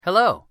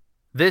Hello,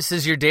 this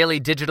is your Daily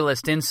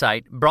Digitalist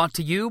Insight brought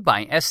to you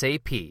by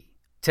SAP.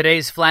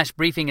 Today's flash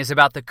briefing is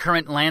about the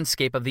current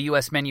landscape of the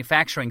U.S.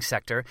 manufacturing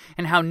sector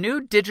and how new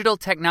digital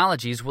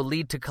technologies will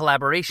lead to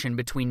collaboration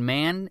between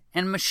man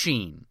and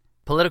machine.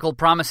 Political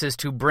promises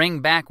to bring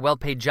back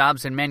well-paid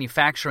jobs in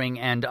manufacturing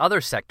and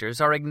other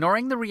sectors are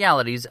ignoring the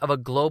realities of a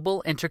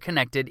global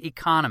interconnected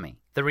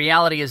economy. The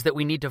reality is that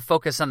we need to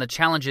focus on the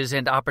challenges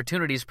and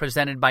opportunities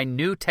presented by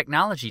new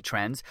technology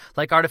trends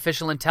like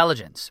artificial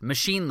intelligence,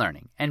 machine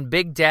learning, and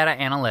big data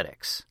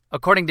analytics.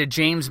 According to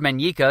James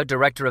Manyika,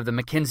 director of the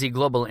McKinsey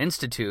Global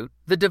Institute,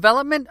 the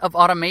development of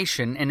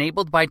automation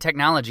enabled by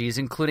technologies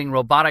including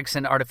robotics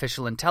and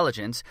artificial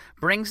intelligence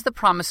brings the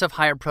promise of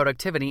higher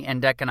productivity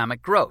and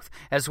economic growth,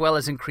 as well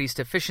as increased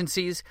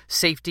efficiencies,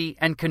 safety,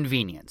 and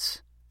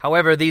convenience.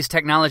 However, these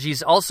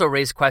technologies also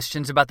raise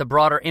questions about the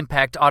broader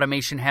impact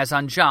automation has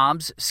on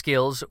jobs,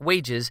 skills,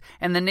 wages,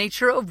 and the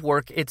nature of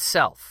work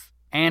itself.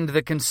 And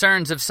the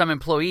concerns of some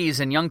employees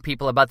and young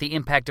people about the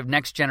impact of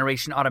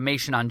next-generation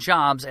automation on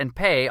jobs and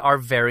pay are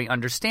very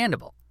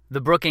understandable. The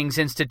Brookings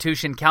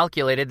Institution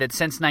calculated that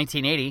since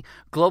 1980,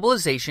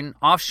 globalization,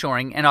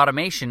 offshoring, and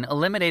automation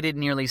eliminated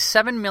nearly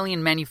 7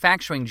 million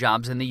manufacturing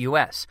jobs in the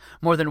U.S.,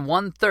 more than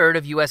one-third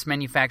of U.S.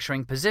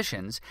 manufacturing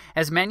positions,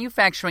 as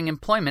manufacturing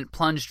employment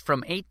plunged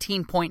from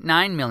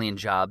 18.9 million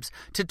jobs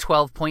to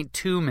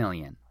 12.2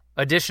 million.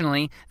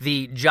 Additionally,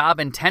 the job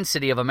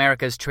intensity of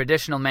America's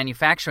traditional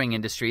manufacturing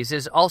industries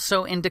is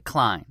also in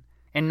decline.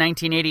 In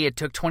 1980, it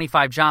took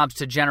 25 jobs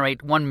to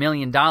generate $1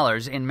 million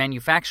in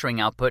manufacturing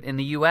output in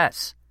the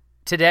U.S.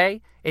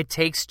 Today, it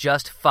takes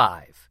just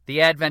 5.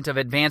 The advent of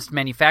advanced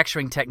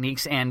manufacturing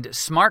techniques and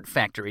smart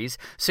factories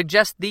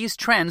suggest these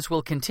trends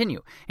will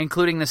continue,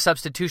 including the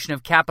substitution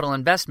of capital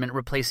investment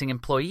replacing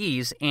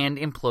employees and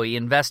employee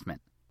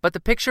investment. But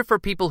the picture for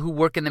people who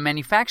work in the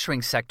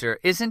manufacturing sector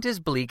isn't as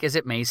bleak as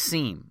it may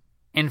seem.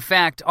 In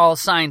fact, all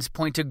signs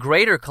point to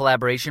greater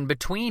collaboration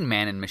between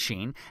man and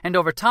machine, and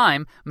over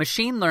time,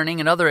 machine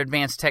learning and other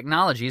advanced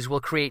technologies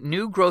will create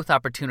new growth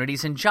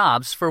opportunities and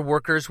jobs for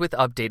workers with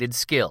updated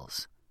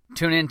skills.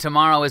 Tune in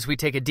tomorrow as we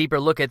take a deeper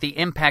look at the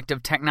impact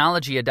of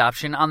technology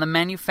adoption on the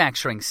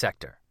manufacturing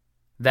sector.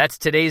 That's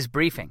today's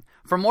briefing.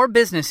 For more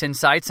business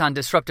insights on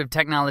disruptive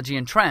technology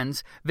and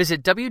trends,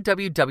 visit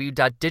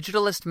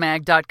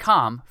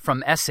www.digitalistmag.com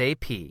from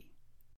SAP.